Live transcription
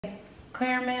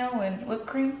caramel and whipped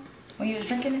cream when you was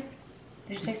drinking it?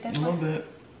 Did you taste that? A little bit.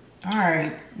 All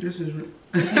right. This is mine.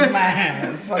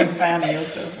 It's fucking finding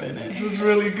yourself in it. This is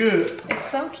really good. It's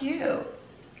so cute. Oh,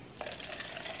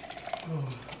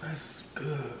 that's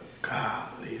good.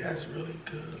 Golly, that's really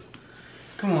good.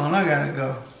 Come on, I gotta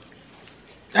go.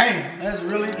 Damn, that's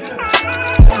really good.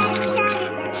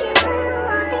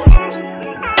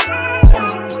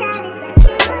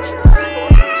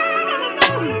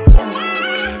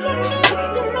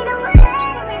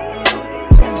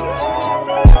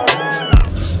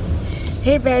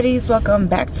 Hey baddies, welcome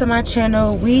back to my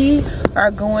channel. We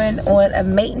are going on a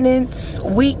maintenance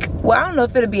week. Well, I don't know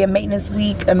if it'll be a maintenance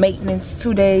week, a maintenance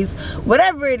 2 days,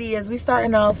 whatever it is. We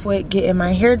starting off with getting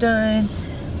my hair done.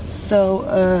 So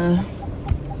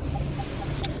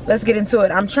let's get into it.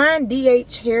 I'm trying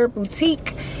DH Hair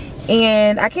Boutique,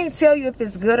 and I can't tell you if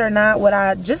it's good or not. What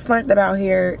I just learned about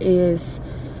hair is,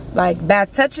 like, by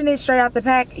touching it straight out the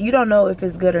pack, you don't know if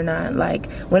it's good or not.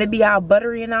 Like, when it be all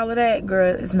buttery and all of that,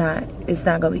 girl, it's not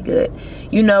gonna be good.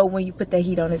 You know when you put the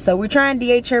heat on it. So we're trying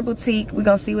DH Hair Boutique. We're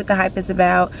gonna see what the hype is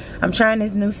about. I'm trying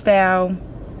this new style.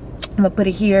 I'm gonna put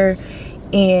it here,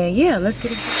 and yeah, let's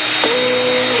get it. It's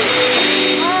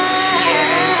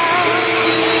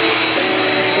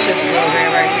just a little bit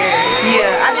right here.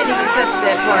 Yeah, I didn't even touch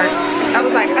that part. I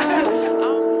was like, I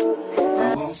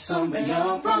want some of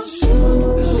your brown sugar.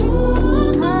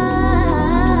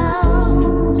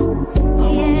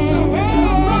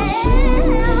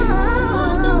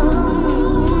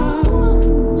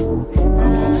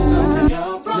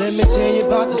 Let me tell you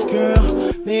about this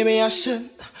girl. Maybe I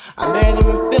shouldn't. I met her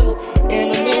in Philly,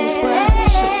 and her name was Brown.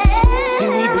 See,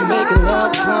 we been making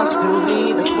love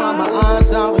constantly. That's why my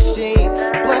eyes are a shade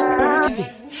black burgundy.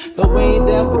 The way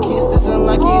that we kiss is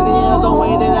unlike any other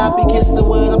way that I be kissing.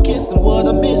 What I'm kissing, what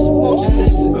I miss. Won't you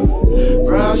listen?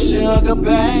 Brown sugar,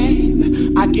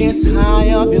 babe. I guess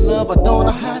high off your love, I don't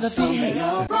know how to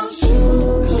behave. Brown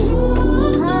sugar.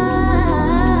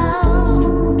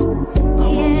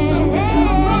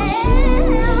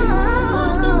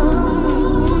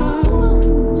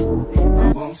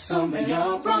 Some of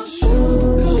your brown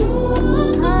sugar.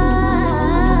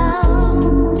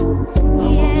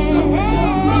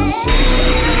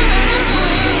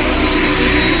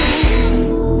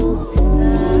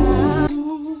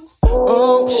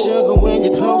 Oh, sugar, when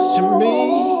you're close to me,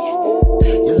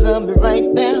 you love me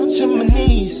right down to my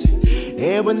knees.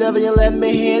 And whenever you let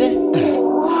me hit it,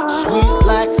 sweet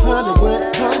like honey when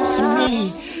it comes to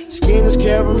me. Skin is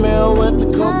caramel with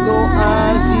the cocoa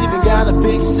eyes. Even got a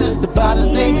big sister by the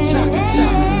name of Chocolate.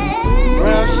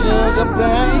 Brown sugar,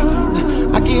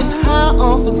 babe. I guess high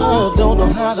off of love, don't know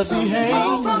how to behave.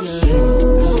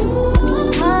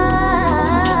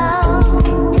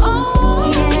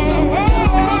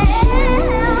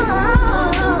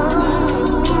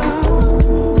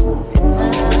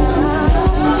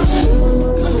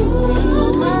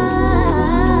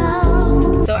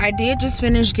 I did just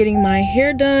finish getting my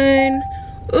hair done.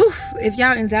 Oof, if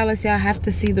y'all in Dallas, y'all have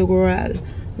to see the girl.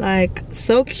 Like,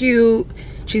 so cute.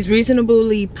 She's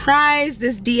reasonably priced.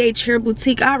 This DH Hair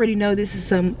Boutique, I already know this is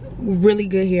some really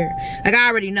good hair. Like, I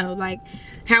already know, like,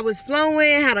 how it's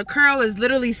flowing, how the curl is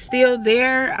literally still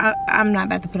there. I'm not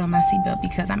about to put on my seatbelt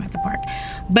because I'm at the park.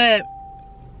 But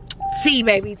tea,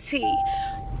 baby, tea.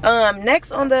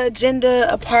 Next on the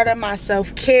agenda, a part of my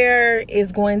self-care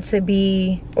is going to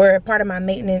be, or a part of my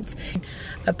maintenance,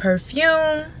 a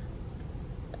perfume.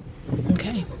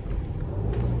 Okay.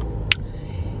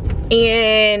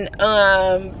 And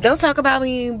don't talk about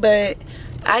me, but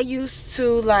I used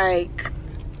to like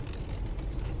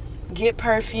get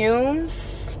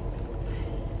perfumes,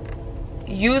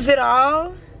 use it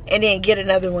all, and then get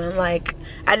another one. Like,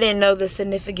 I didn't know the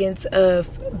significance of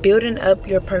building up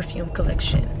your perfume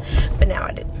collection, but now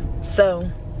I do. So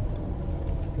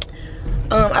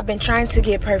I've been trying to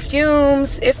get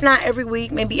perfumes, if not every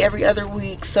week, maybe every other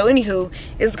week. So anywho,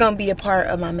 it's gonna be a part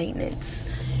of my maintenance.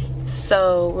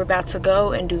 So we're about to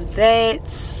go and do that.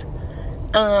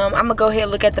 I'm gonna go ahead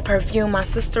and look at the perfume my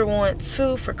sister wants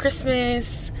too for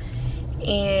Christmas.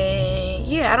 And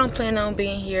yeah, I don't plan on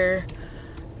being here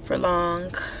for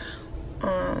long.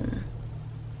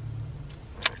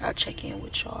 I'll check in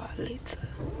with y'all later.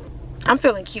 I'm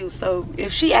feeling cute, so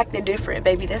if she acting different,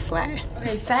 baby, that's why.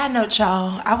 Okay, side note,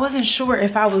 y'all, I wasn't sure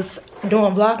if I was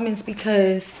doing Vlogmas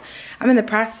because I'm in the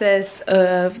process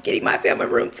of getting my family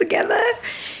room together,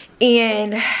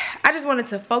 and I just wanted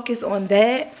to focus on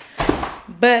that.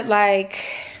 But like,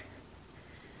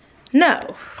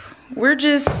 no, we're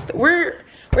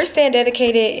staying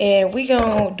dedicated, and we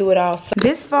gonna do it all. So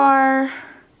this far,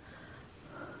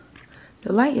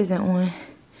 the light isn't on.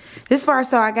 this far.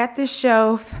 So I got this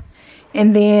shelf,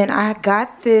 and then I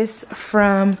got this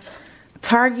from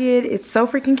Target. It's so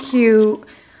freaking cute.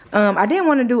 I didn't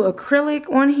want to do acrylic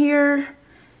on here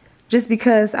just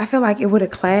because I feel like it would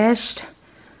have clashed.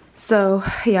 So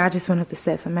yeah, I just went up the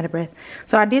steps. I'm out of breath.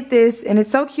 So I did this, and it's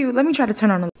so cute. Let me try to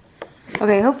turn on the...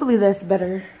 Okay, hopefully that's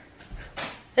better.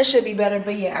 That should be better.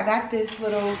 But yeah, I got this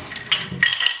little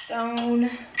stone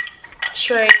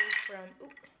tray from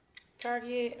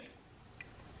Target.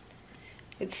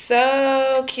 It's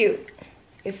so cute.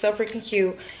 It's so freaking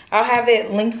cute. I'll have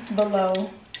it linked below.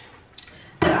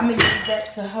 I'm gonna use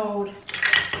that to hold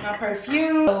my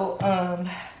perfume. So,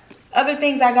 other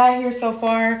things I got here so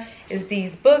far is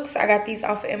these books. I got these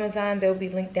off of Amazon. They'll be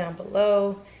linked down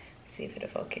below. Let's see if it'll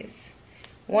focus.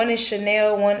 One is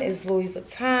Chanel, one is Louis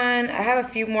Vuitton. I have a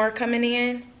few more coming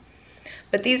in,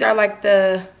 but these are like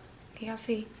the, can y'all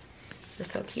see? They're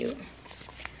so cute.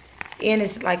 And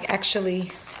it's like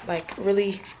actually like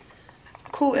really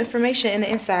cool information in the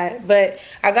inside. But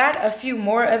I got a few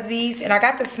more of these, and I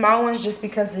got the small ones just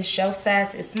because the shelf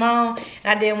size is small, and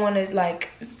I didn't want to like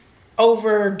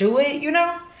overdo it, you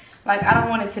know? Like I don't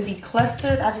want it to be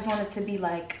clustered. I just want it to be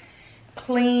like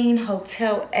clean,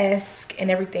 hotel-esque and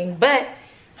everything. But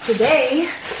today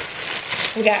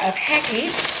we got a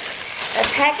package, a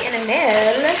pack in the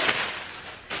mail.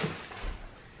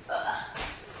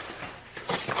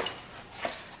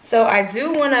 So I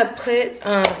do want to put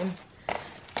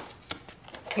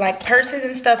like purses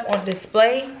and stuff on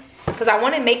display, because I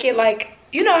want to make it like,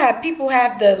 you know how people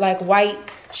have the like white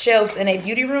shelves in a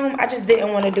beauty room. I just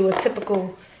didn't want to do a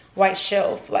typical white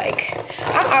shelf. Like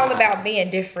I'm all about being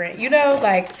different, you know?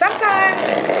 Like sometimes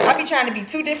I'll be trying to be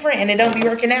too different and it don't be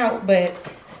working out, but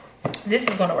this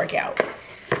is gonna work out.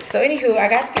 So anywho, I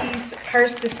got these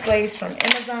purse displays from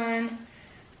Amazon.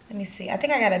 Let me see, I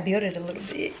think I gotta build it a little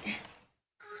bit.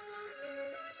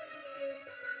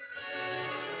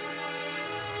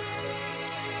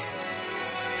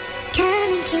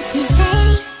 Come and kiss me,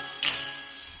 baby.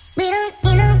 We don't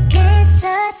need no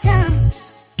mistletoe.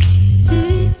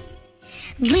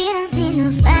 We don't need no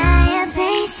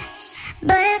fireplace,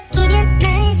 but I'll keep you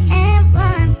nice and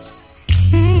warm.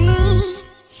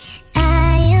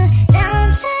 Are you down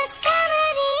for some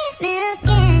of these milk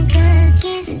and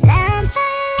cookies? Down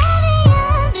for loving you,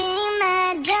 be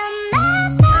my drummer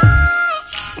boy,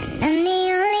 and I'm the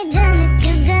only drum that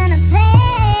you're gonna play.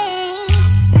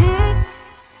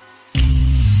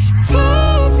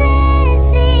 Tis the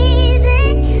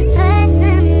season for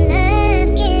some love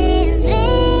giving,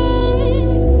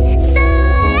 so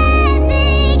I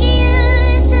beg you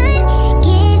should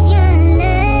give your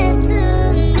love to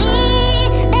me.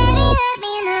 Baby, let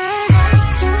me know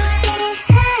you really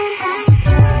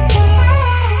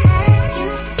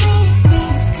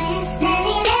this Christmas.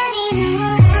 Baby, let me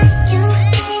know you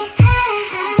really this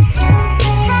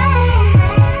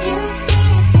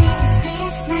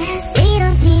Christmas. We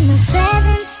don't need no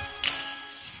presents.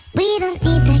 We don't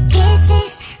need the kitchen.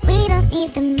 We don't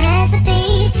need the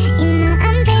recipes. You know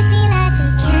I'm tasty like a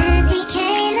candy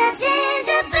cane or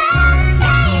gingerbread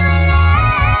made with love.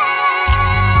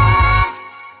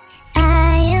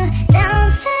 Are you down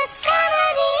for some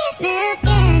of these milk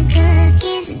and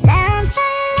cookies? Down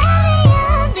for loving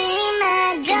you, be my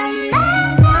drummer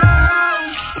boy,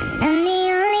 and I'm the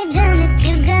only drum that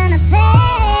you're gonna play.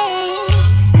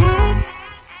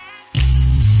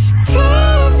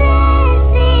 Tis the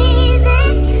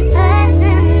season for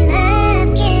some love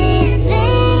giving,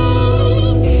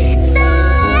 so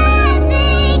I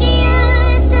beg you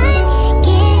should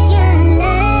give your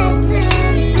love to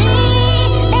me.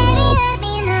 Baby, let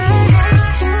me know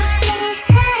you really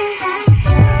this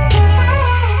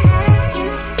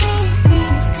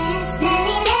Christmas.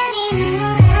 Baby, let me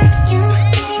know you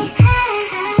really this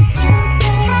Christmas.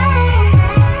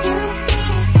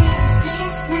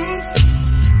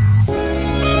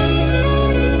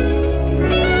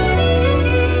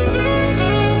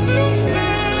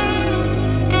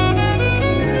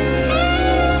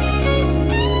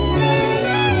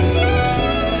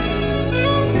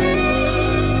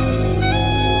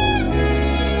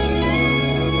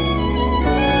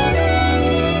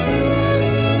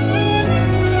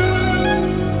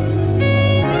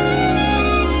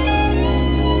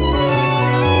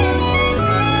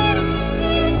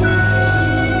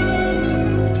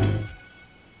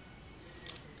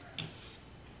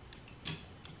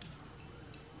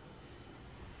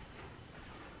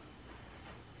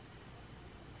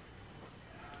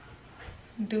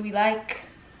 Do we like?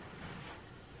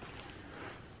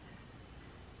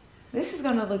 This is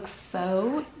gonna look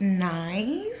so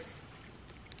nice.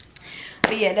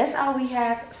 But yeah, that's all we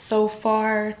have so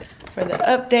far for the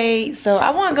update. So I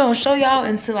wasn't gonna show y'all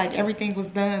until like everything was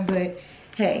done, but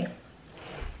hey,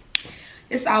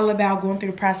 it's all about going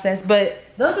through the process. But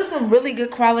those are some really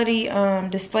good quality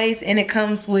displays, and it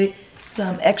comes with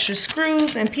some extra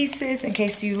screws and pieces in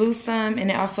case you lose some.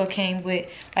 And it also came with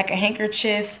like a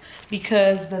handkerchief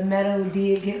because the metal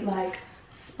did get like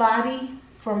spotty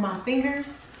from my fingers.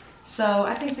 So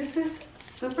I think this is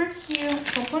super cute,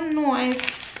 super nice.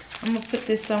 I'm gonna put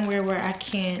this somewhere where I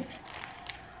can't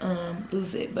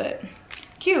lose it, but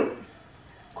cute.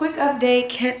 Quick update,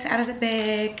 cat's out of the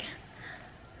bag.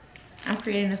 I'm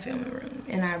creating a filming room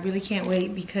and I really can't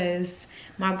wait because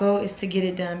my goal is to get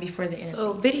it done before the end.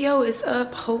 So video is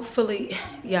up, hopefully.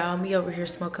 Y'all, me over here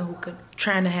smoking hookah,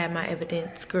 trying to have my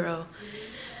evidence, girl.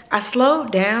 I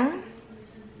slowed down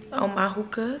on my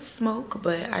hookah smoke,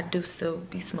 but I do still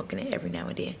be smoking it every now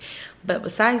and then. But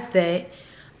besides that,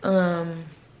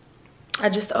 I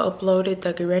just uploaded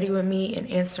the Get Ready With Me and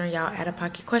answering y'all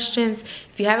out-of-pocket questions.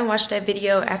 If you haven't watched that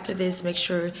video after this, make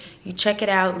sure you check it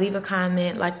out, leave a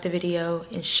comment, like the video,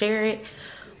 and share it.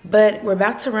 But we're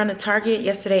about to run to Target.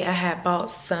 Yesterday I had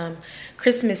bought some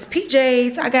Christmas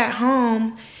PJs. I got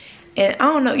home and I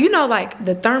don't know, you know, like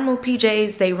the thermal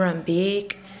PJs, they run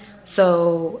big.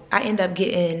 So I end up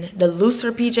getting the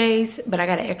looser PJs, but I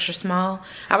got an extra small.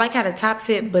 I like how the top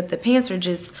fit, but the pants are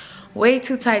just way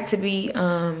too tight to be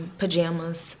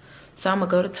pajamas. So I'm gonna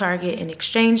go to Target and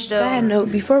exchange those. Side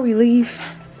note, before we leave,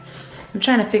 I'm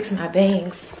trying to fix my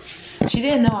bangs. She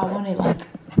didn't know I wanted like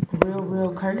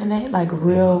real curtain bang, like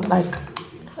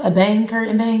a bang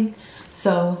curtain bang.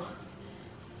 So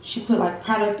she put like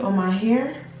product on my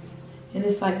hair and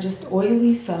it's like just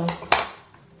oily. So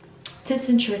tips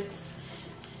and tricks.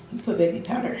 You put baby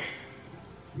powder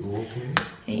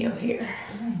in your hair.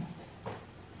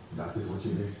 That is what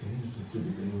you've been saying since the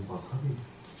beginning was about coming.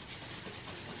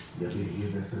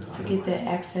 To get the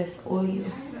excess oil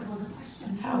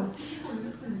out.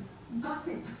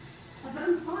 Gossip. I said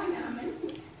I'm fine and I meant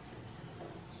it.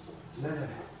 Never.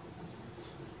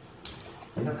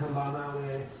 You not come by my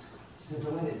ways since I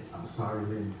went. I'm sorry,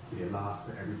 Lynn. You lost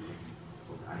for everything.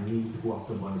 But I need to go off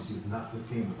the money. She's not the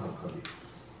same without Cubby.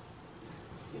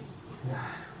 Yeah,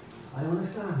 I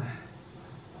understand.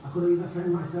 I could have even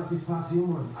friend myself these past few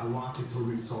months. I wanted to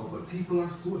reach out, but people are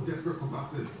so desperate for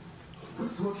gossip.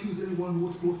 But to accuse anyone who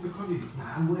was close to Cubby,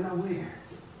 I'm well aware.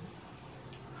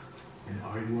 And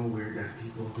are you aware that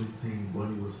people have been saying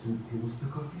Bunny was too close to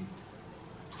Cubby?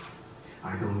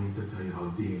 I don't need to tell you how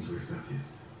dangerous that is.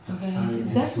 Okay,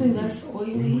 it's definitely less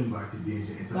oily,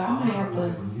 but I might have to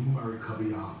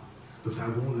but I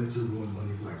won't let you ruin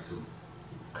Bunny's life too.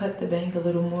 Cut the bang a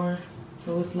little more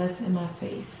so it's less in my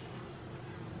face.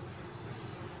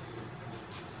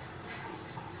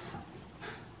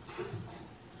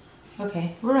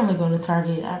 Okay, we're only going to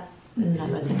Target. I'm not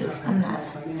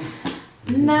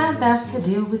about to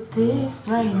deal with this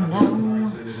right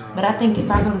now. But I think if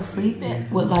I go to sleep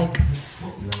with like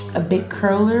a big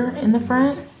curler in the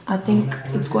front, I think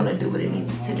it's going to do what it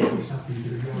needs to do.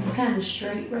 It's kind of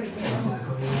straight right now.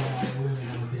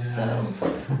 So,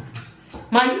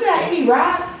 Mom, you got any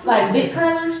rods? Like big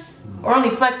curlers? Or only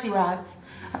flexi rods?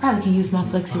 I probably can use my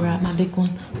flexi rod, my big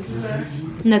one.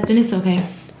 Nothing, it's okay.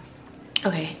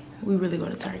 Okay, we really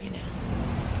going to Target now.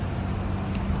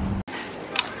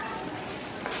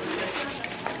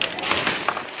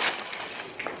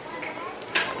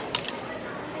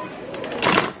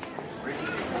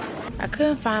 I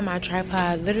couldn't find my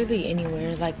tripod literally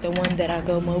anywhere, like the one that I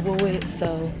go mobile with,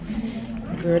 so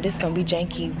girl, this gonna be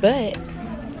janky. But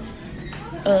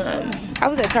I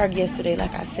was at Target yesterday,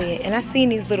 like I said, and I seen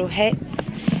these little hats,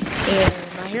 and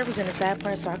my hair was in the side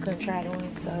part, so I couldn't try it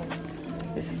on. So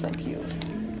this is so cute.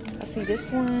 I see this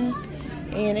one,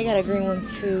 and they got a green one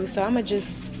too. So I'm gonna just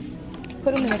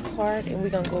put them in a cart, and we're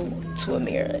gonna go to a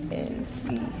mirror and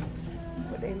see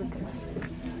what they look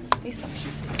like. They so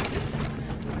cute.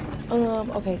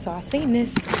 Okay, so I seen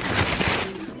this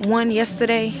one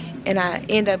yesterday, and I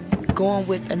end up going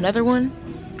with another one.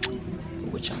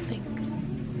 What y'all think?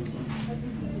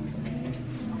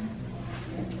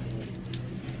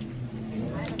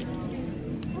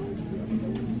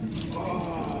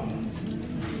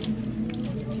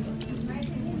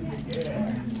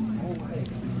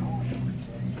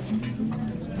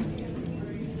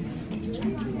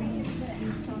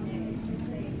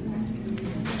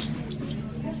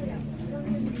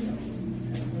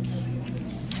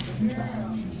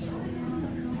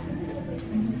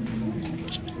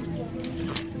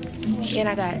 And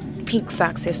I got pink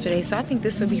socks yesterday, so I think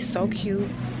this would be so cute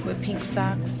with pink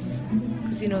socks,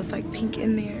 because you know it's like pink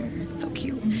in there. So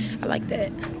cute. I like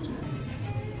that.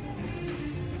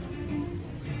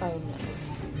 Oh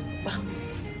no.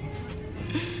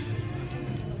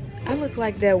 I look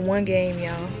like that one game,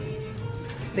 y'all.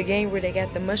 The game where they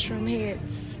got the mushroom heads.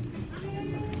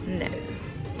 No.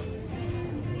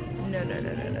 No, no,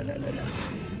 no, no, no, no, no, no.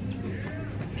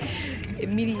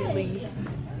 Immediately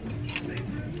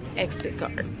exit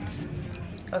cards.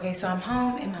 Okay, so I'm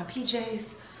home in my PJs.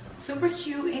 Super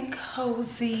cute and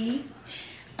cozy.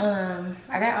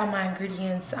 I got all my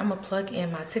ingredients. I'm gonna plug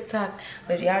in my TikTok,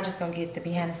 but y'all just gonna get the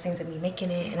behind the scenes of me making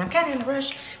it. And I'm kind of in a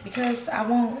rush because I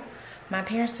want my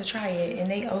parents to try it, and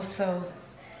they also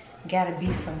gotta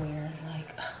be somewhere. Like,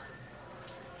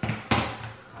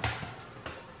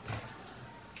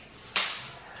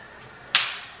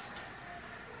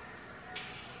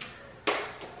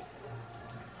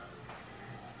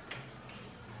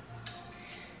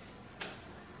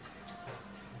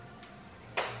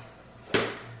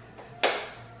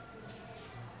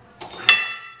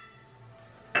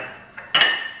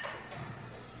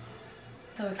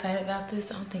 so excited about this.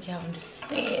 I don't think y'all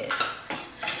understand.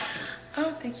 I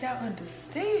don't think y'all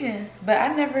understand. But I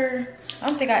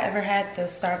don't think I ever had the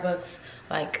Starbucks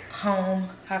like home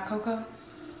hot cocoa.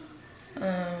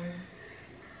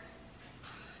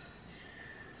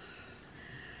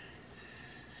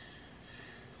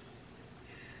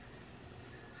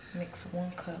 Mix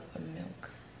 1 cup of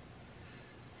milk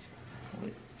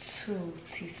with 2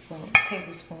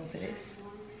 tablespoons of this.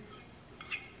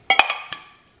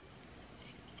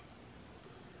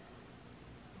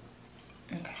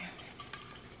 Okay.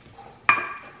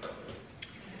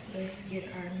 Let's get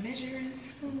our measuring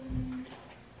spoon.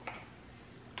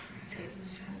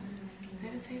 Tablespoon. Is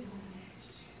that a table?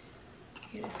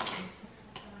 Yeah, it's a table.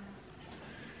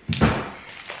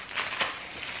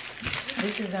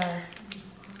 This is our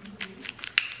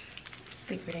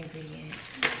secret ingredient.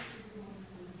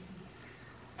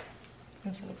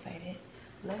 I'm so excited.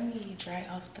 Let me dry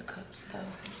off the cups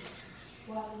though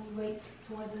while we wait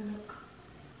for the milk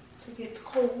to get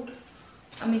cold.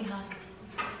 I mean hot.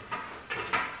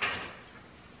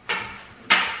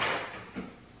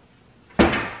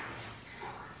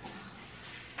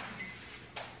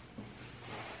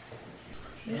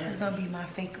 This is gonna be my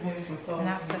fake one,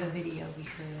 not for the video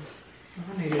because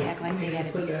they act like they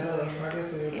gotta be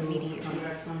somewhere immediately.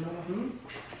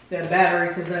 That battery,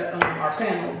 because that our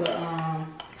panel, the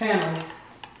panel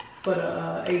for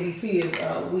the ADT is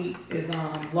weak, is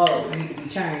low. It need to be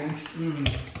changed.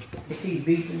 It keep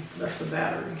beeping. That's the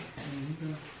battery.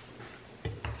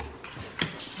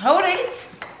 Hold it.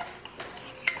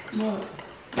 What?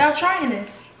 Y'all trying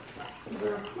this?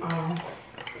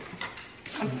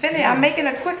 I'm making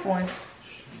a quick one.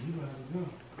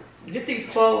 Get these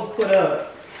clothes put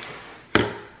up.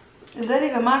 Is that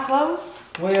even my clothes?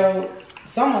 Well,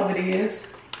 some of it is,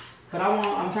 but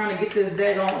I'm trying to get this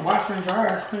daggone washer and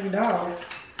dryer cleaned off.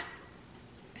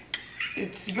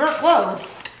 It's your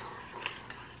clothes.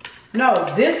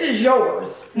 No, this is yours.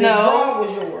 This bra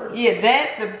was yours. Yeah,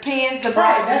 the pants, the bra.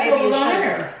 Right, that's what was on shirt.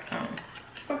 there.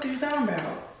 What are you talking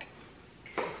about?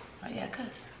 Oh yeah, cuz.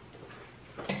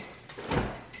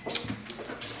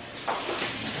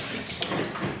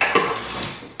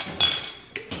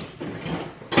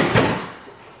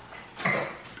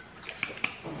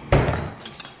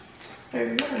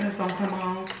 Baby, look at this don't come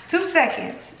on. 2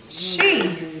 seconds.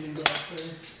 Jeez.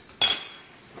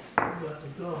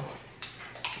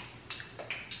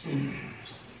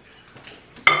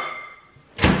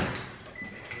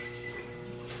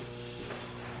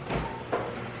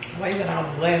 Why you got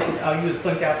all the glasses? Oh, you just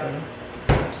took out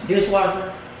the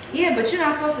dishwasher? Yeah, but you're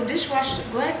not supposed to dishwash the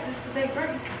glasses because they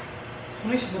break. So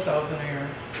we should put those in there.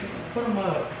 Just put them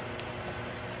up.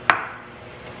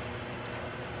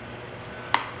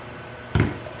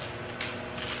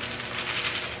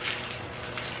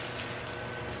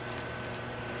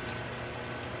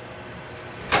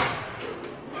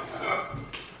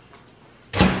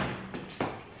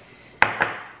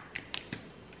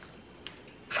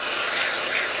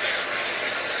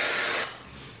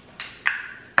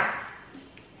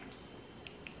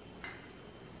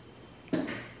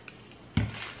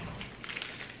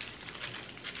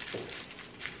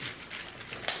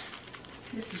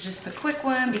 This is just a quick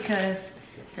one because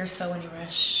they're so in a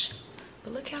rush.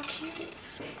 But look how cute.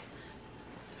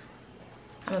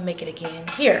 I'm gonna make it again.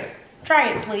 Here, try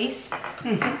it, please.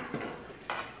 I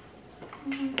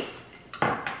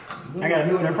gotta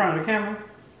do it in front of the camera.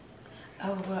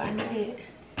 Oh, well, I need it.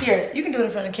 Here, you can do it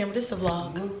in front of the camera. This is a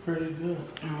vlog. It looks pretty good.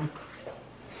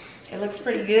 It looks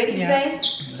pretty good, you say?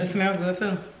 It smells good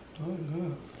too. Oh,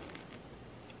 good.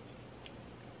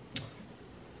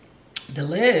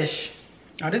 Delish.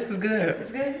 Oh, this is good.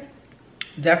 It's good?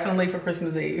 Definitely for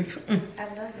Christmas Eve. I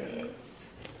love it.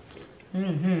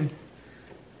 Mm-hmm.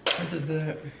 This is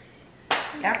good.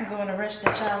 Y'all can go in a rush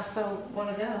that y'all so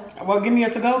want to go. Well, give me a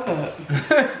to-go cup.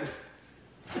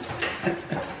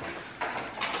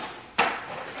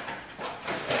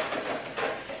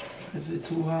 Is it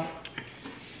too hot?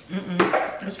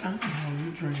 Mm-mm. It's fine. Oh,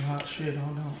 you drink hot shit,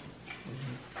 hold on.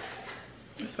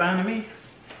 It's fine to me.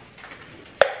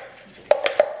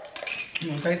 You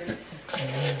want to taste it?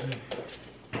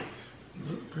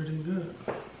 Look pretty good.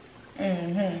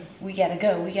 We gotta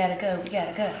go, we gotta go, we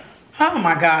gotta go. Oh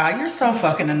my God, you're so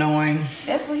fucking annoying.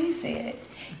 That's what he said.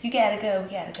 You gotta go, we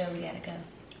gotta go, we gotta go.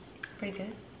 Pretty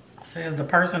good. Says the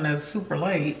person that's super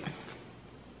late.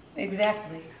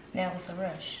 Exactly. Now it's a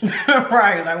rush.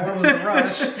 Right, like what was the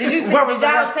rush? Did you what was the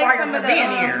y'all rush take prior some to of the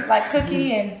being here? like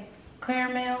cookie and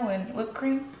caramel and whipped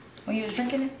cream when you was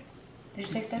drinking it? Did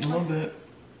you taste that? A little bit.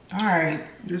 All right,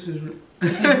 This is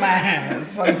my hands.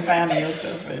 Fucking finding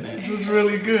yourself in it. this is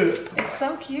really good. It's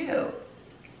so cute. Oh,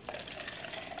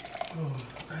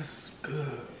 that's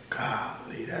good.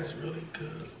 Golly, that's really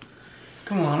good.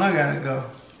 Come on, I gotta go.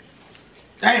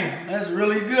 Damn, that's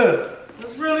really good.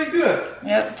 That's really good.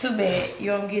 Yep, too bad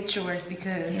you don't get yours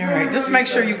because. All right, just make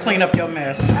sure you clean up your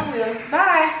mess. I will.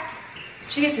 Bye.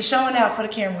 She get the showing out for the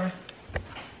camera.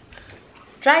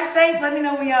 Drive safe. Let me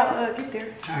know when y'all get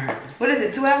there. All right. What is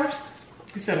it? 2 hours?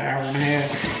 You said an hour and a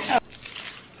half.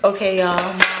 Okay,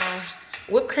 y'all. My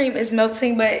whipped cream is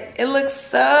melting, but it looks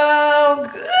so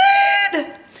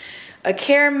good. A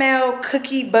caramel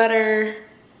cookie butter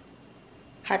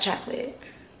hot chocolate.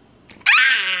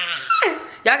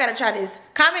 Y'all gotta try this.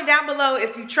 Comment down below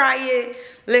if you try it.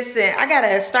 Listen, I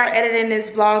gotta start editing this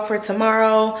vlog for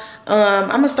tomorrow. I'm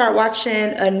gonna start watching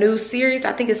a new series.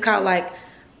 I think it's called like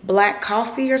Black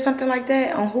Coffee or something like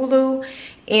that on Hulu.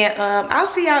 And I'll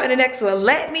see y'all in the next one.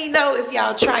 Let me know if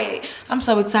y'all try it. I'm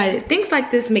so excited. Things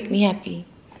like this make me happy.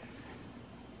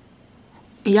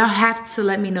 Y'all have to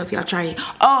let me know if y'all try it.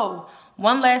 Oh,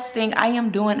 one last thing. I am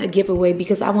doing a giveaway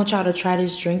because I want y'all to try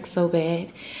this drink so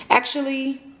bad.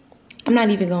 Actually, I'm not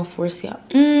even gonna force y'all.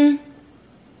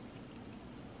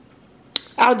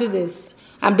 I'll do this.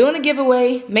 I'm doing a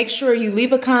giveaway. Make sure you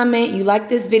leave a comment, you like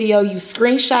this video, you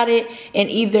screenshot it, and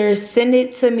either send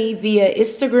it to me via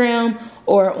Instagram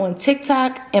or on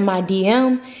TikTok in my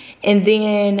DM. And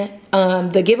then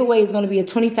the giveaway is gonna be a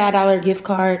 $25 gift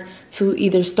card to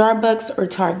either Starbucks or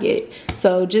Target.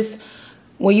 So just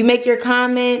when you make your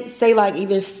comment, say like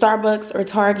either Starbucks or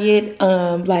Target,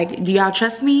 like, do y'all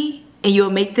trust me? And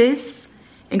you'll make this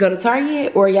and go to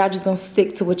Target, or y'all just gonna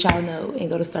stick to what y'all know and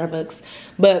go to Starbucks.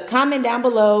 But comment down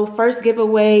below. First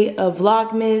giveaway of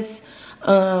Vlogmas.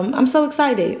 I'm so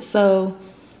excited. So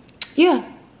yeah,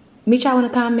 meet y'all in the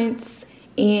comments,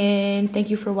 and thank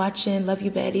you for watching. Love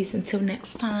you baddies. Until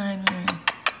next time.